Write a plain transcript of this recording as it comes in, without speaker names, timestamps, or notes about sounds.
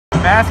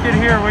Basket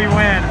here, we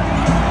win.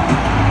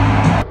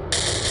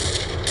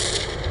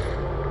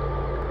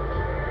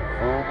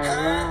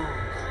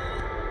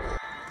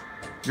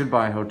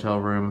 Goodbye, hotel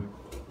room.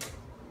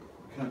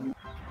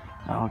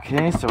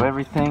 Okay, so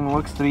everything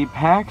looks to be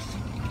packed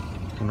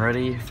and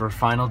ready for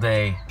final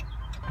day.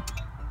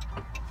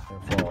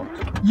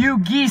 You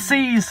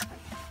geesies,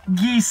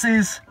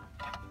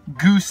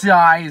 goose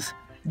eyes,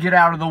 get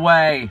out of the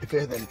way.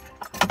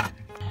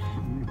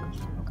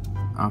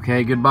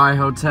 Okay, goodbye,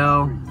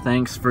 hotel.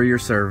 Thanks for your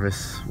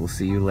service. We'll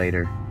see you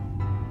later.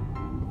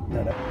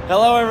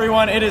 Hello,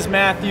 everyone. It is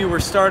Matthew. We're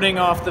starting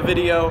off the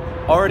video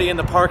already in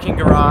the parking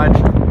garage.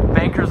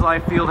 Bankers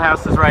Life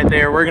Fieldhouse is right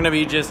there. We're gonna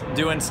be just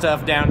doing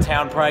stuff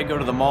downtown, probably go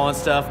to the mall and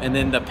stuff, and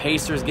then the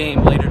Pacers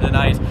game later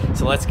tonight.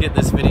 So let's get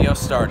this video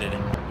started.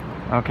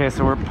 Okay,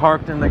 so we're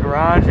parked in the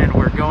garage and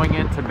we're going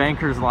into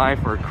Bankers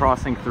Life. We're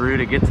crossing through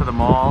to get to the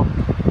mall.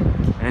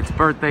 And it's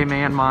birthday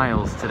man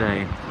Miles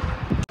today.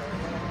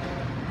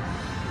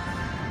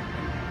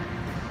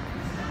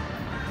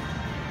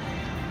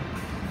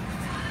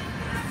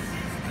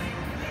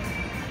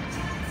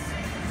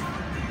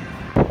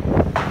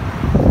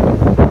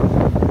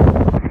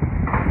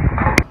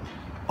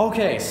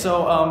 Okay,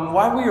 so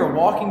while we were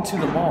walking to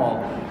the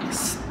mall,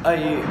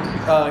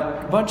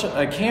 a bunch of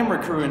a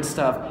camera crew and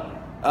stuff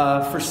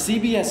for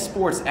CBS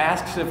Sports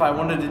asked if I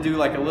wanted to do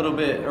like a little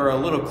bit or a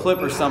little clip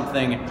or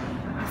something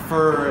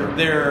for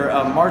their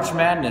March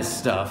Madness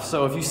stuff.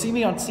 So if you see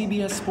me on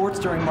CBS Sports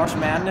during March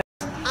Madness,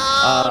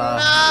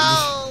 I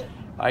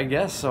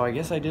guess so. I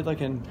guess I did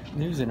like a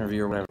news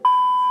interview or whatever.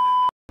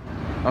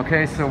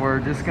 Okay, so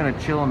we're just gonna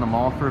chill in the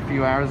mall for a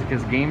few hours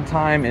because game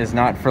time is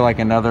not for like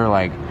another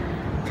like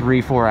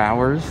 3-4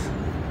 hours.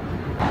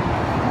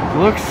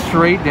 Look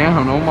straight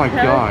down. Oh my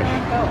gosh.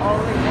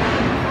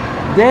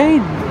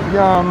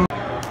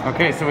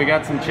 Okay, so we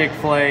got some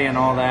Chick-fil-A and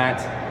all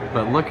that,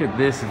 but look at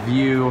this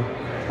view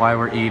while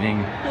we're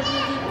eating.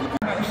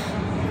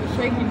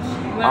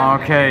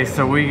 Okay,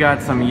 so we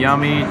got some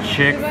yummy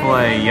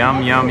Chick-fil-A.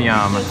 Yum, yum,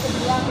 yum.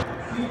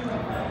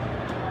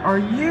 Are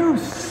you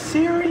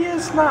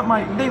serious? Not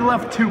my... They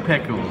left 2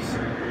 pickles.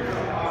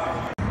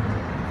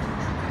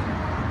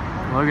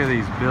 Look at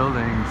these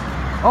buildings.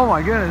 Oh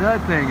my goodness,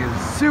 that thing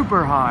is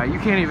super high. You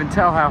can't even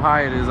tell how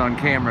high it is on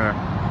camera.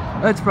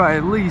 That's probably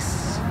at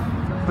least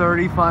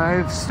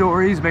 35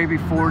 stories, maybe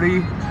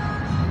 40.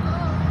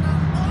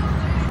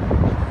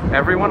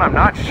 Everyone, I'm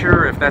not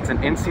sure if that's an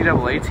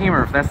NCAA team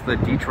or if that's the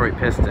Detroit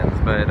Pistons,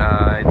 but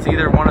it's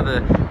either one of the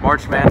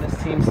March Madness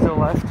teams still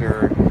left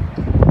or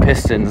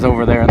Pistons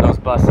over there in those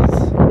buses.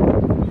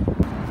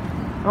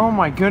 Oh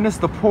my goodness,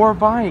 the poor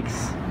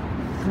bikes.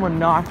 Someone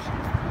knocked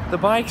the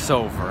bikes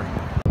over.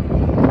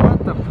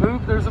 What the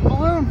poop? There's a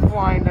balloon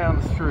flying down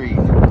the street.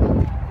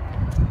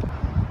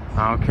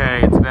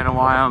 Okay, it's been a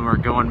while and we're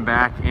going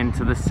back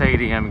into the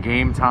stadium.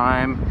 Game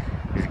time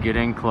is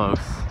getting close.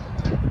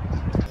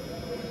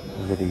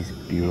 Look at these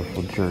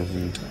beautiful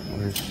jerseys.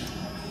 Look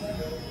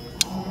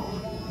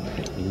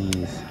at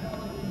these.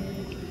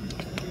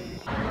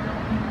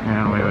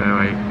 And wait.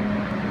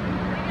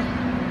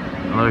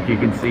 Look, you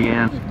can see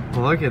in.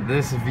 Look at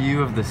this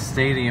view of the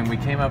stadium. We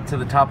came up to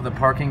the top of the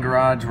parking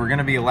garage. We're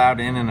gonna be allowed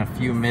in a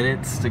few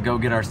minutes to go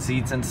get our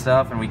seats and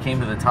stuff, and we came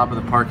to the top of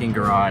the parking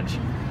garage.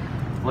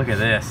 Look at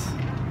this.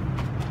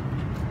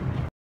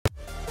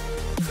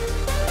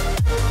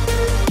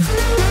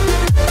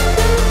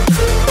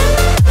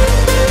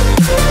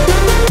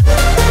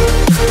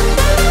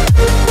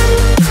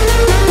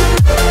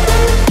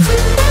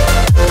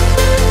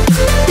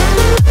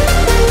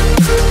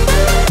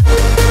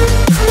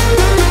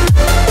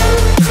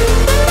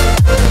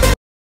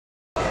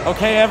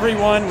 Okay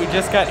everyone, we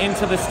just got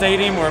into the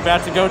stadium. We're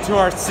about to go to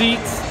our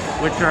seats,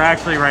 which are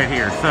actually right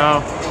here.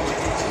 So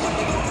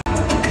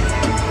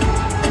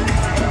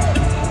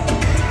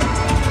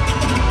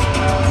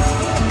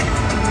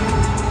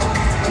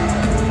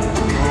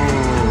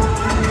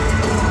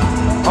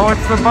oh,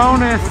 it's the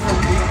bonus.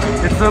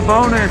 It's the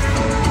bonus.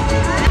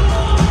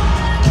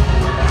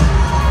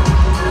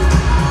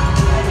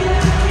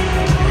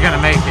 He's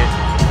gonna make it.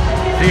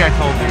 See, I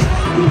told you.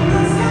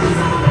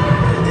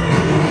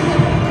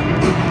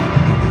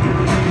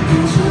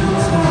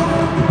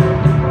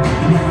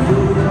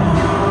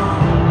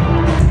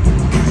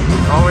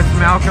 Oh, it's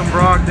Malcolm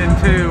Brogdon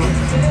too.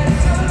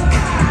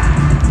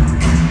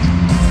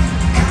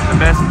 The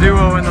best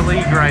duo in the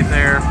league right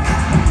there.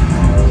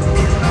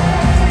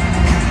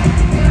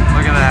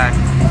 Look at that.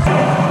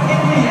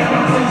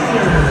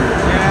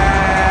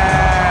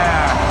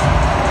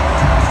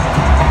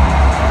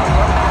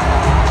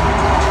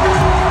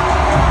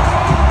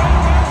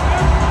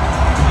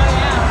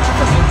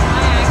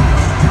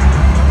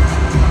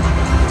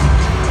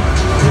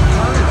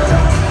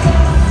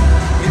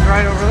 He's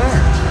right over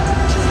there.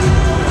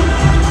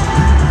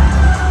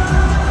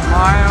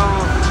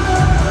 Miles.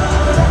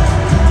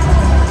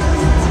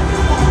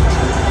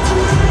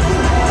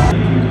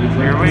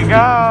 Here we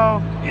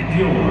go. And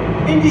your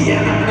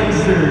Indiana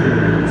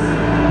Pacers.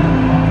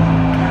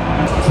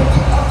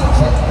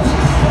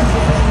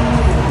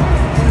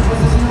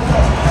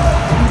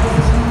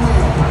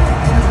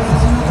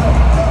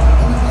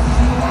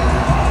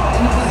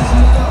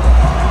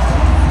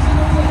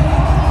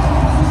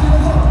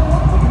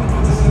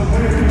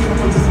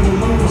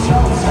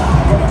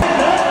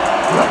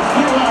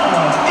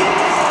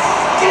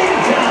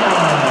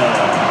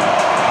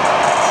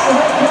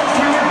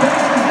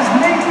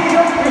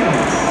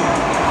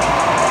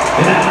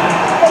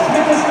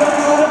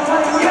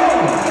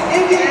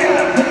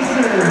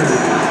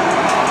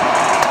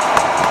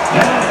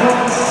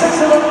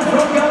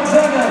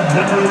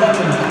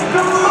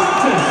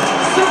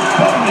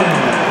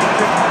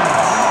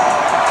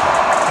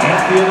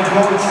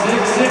 scored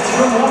 6-6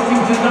 from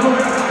Washington, number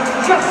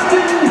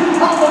Justin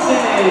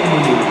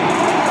Holiday.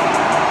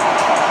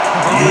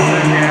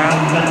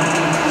 And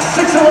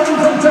 6-11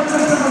 from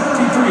Texas, number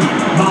 33,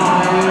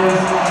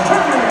 Miles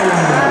Turner.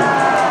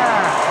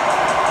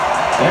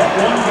 At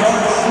 1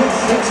 guard,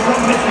 6-6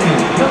 from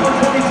Michigan, number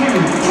 22,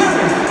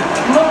 Caden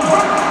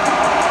Conner.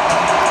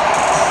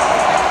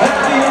 At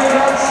the other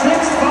guard,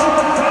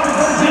 6-5 from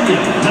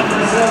Virginia,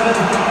 number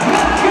 7,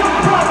 Matthew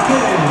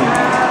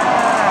Brockton.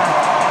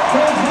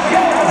 Let's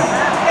go,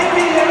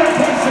 Indiana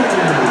Pacers.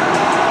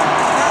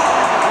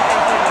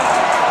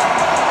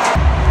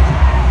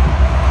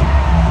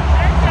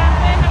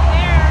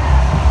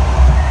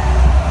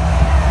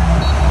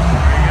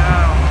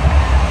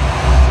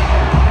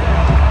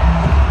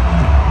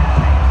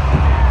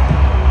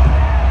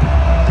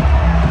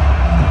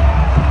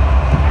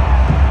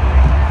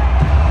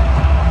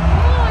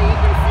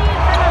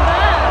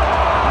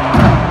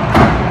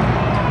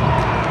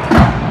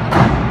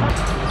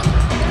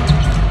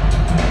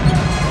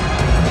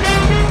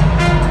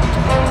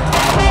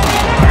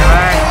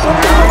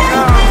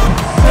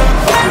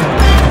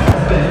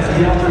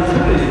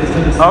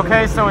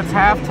 Okay, so it's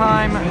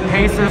halftime.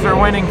 Pacers are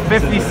winning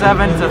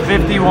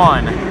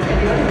 57-51. Boo.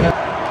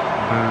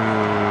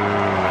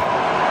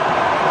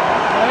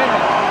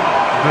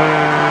 Boo.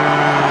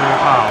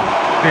 Oh,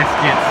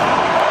 biscuits.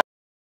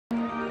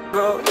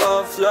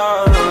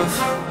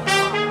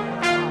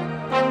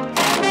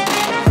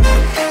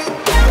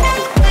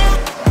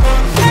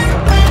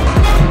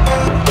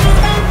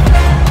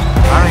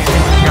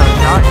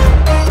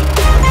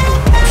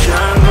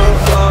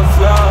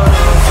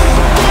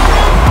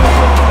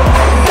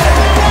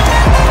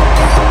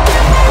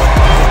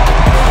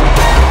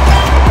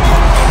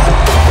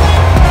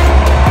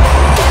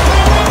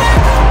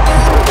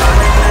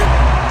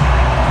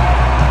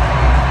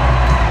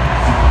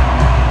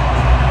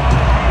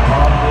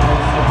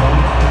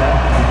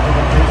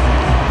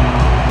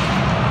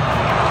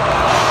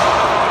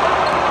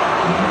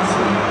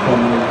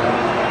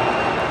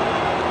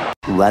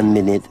 One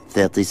minute,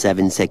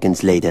 37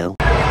 seconds later.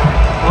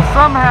 Well,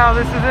 somehow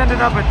this has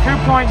ended up a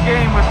 2-point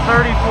game with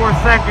 34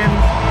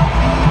 seconds,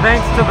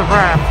 thanks to the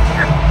refs.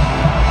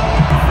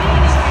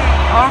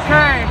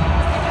 Okay,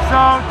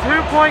 so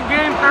 2-point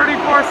game,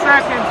 34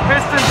 seconds.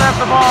 Pistons have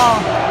the ball.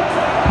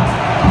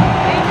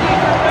 Thank you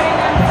for putting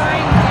them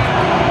signs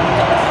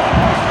down.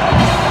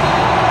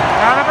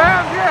 Out of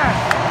bounds, yes.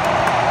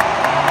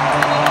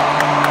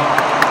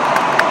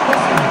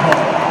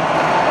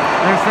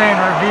 They're saying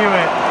review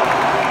it.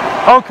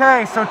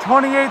 Okay, so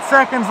 28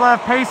 seconds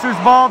left. Pacers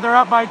ball, they're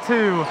up by 2.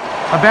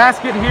 A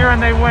basket here and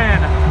they win.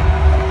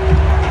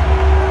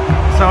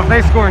 So if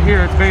they score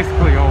here, it's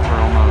basically over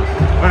almost.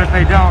 But if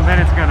they don't,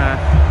 then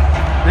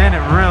then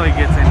it really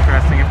gets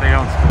interesting if they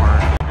don't score.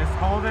 Just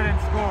hold it and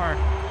score.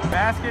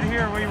 Basket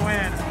here, we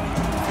win.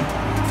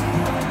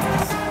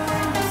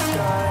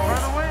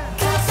 For the win.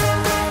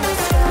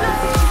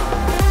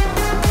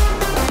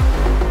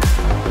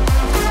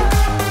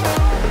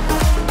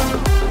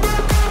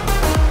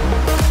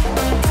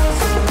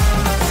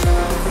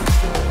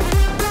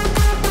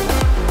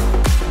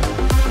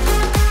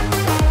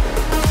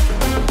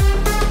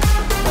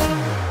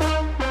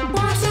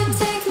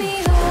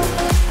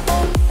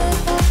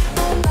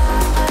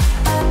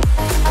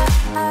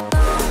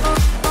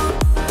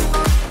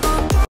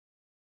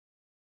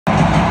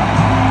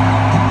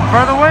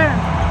 For the win!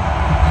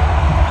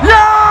 Yeah!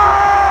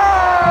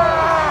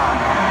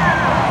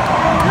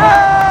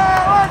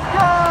 Yeah! Let's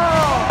go!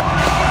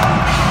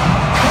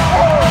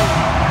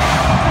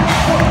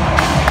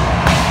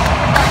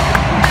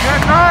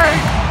 Good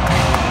night!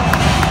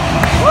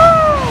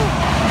 Woo!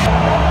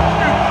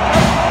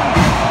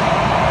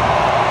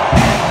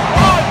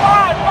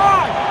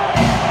 Five!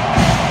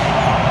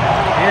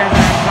 Here's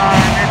that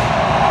time.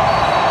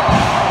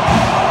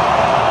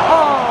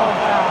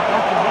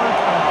 That's the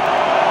worst one.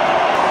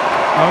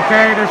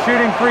 Okay, they're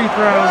shooting free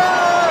throws.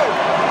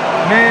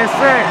 Miss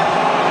it.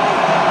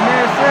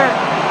 Miss it.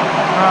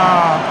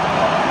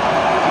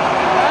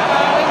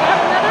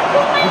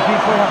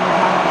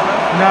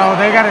 No,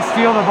 they got to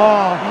steal the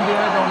ball.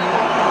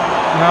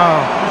 No.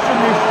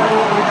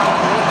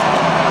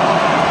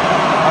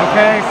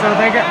 Okay, so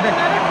they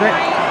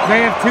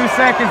have 2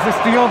 seconds to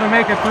steal to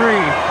make a 3.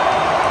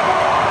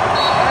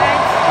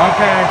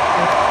 Okay.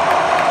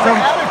 So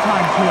other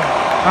time too.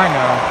 I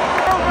know.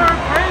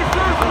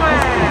 Pacers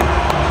win.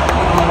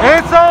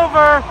 It's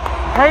over.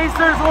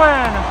 Pacers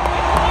win.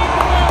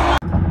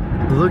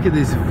 Look at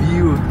this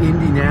view of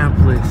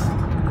Indianapolis.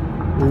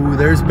 Ooh,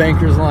 there's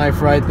Banker's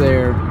Life right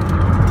there.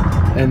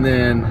 And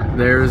then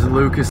there's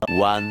Lucas.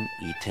 One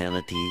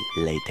eternity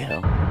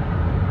later.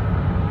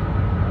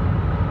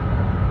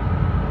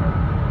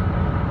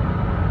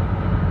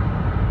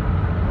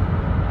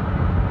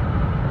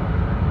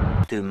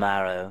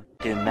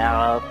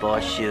 Tomorrow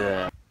for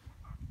sure.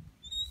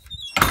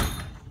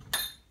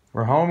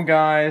 We're home,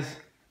 guys.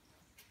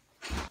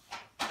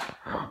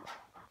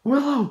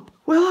 Willow!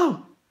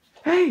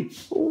 Hey,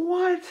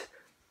 what?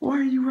 Why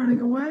are you running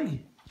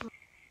away?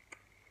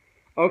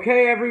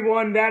 Okay,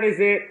 everyone, that is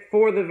it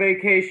for the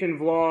vacation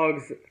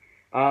vlogs.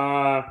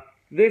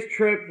 This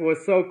trip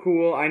was so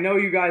cool. I know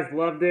you guys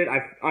loved it.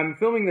 I'm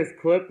filming this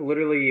clip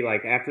literally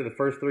like after the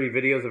first 3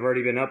 videos have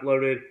already been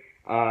uploaded.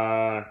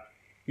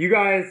 You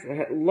guys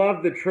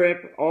loved the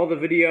trip. All the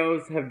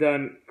videos have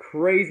done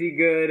crazy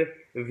good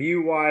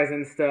view-wise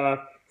and stuff.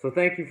 So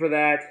thank you for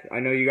that.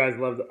 I know you guys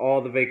loved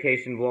all the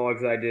vacation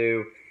vlogs I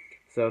do.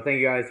 So thank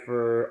you guys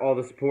for all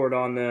the support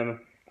on them.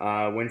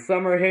 When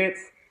summer hits,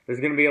 there's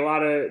going to be a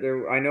lot of...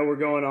 I know we're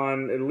going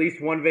on at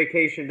least one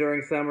vacation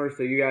during summer,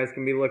 so you guys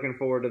can be looking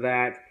forward to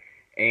that.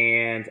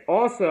 And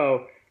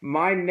also,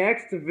 my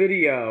next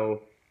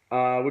video,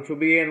 which will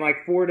be in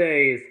like 4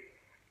 days,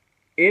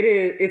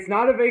 it's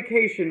not a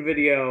vacation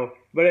video,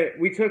 but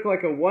we took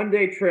like a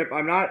 1-day trip.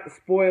 I'm not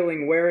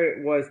spoiling where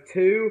it was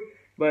to,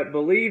 but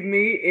believe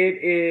me,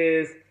 it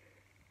is...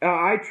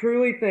 I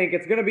truly think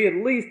it's going to be at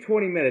least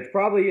 20 minutes,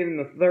 probably in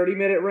the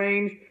 30-minute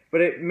range,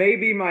 but it may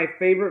be my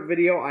favorite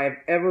video I have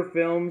ever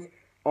filmed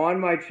on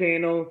my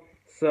channel.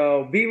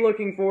 So be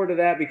looking forward to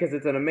that because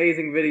it's an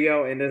amazing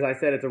video, and as I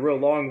said, it's a real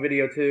long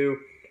video too.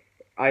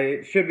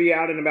 It should be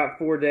out in about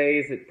 4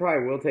 days. It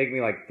probably will take me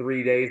like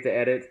 3 days to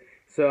edit.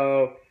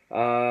 So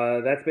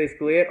that's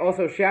basically it.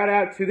 Also, shout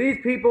out to these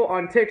people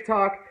on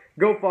TikTok.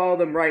 Go follow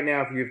them right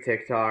now if you have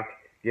TikTok.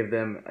 Give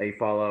them a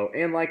follow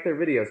and like their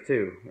videos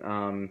too.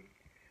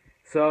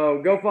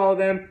 So go follow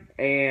them,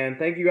 and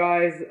thank you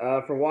guys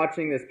for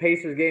watching. This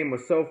Pacers game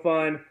was so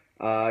fun.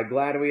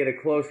 Glad we had a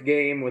close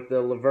game with the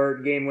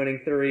weibert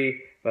game-winning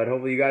 3, but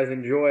hopefully you guys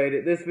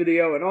enjoyed this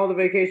video and all the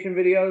vacation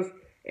videos,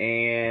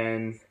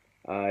 and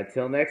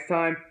till next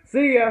time,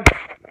 see ya!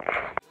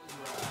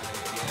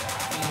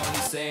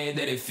 Say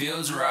that it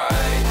feels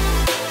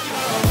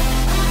right.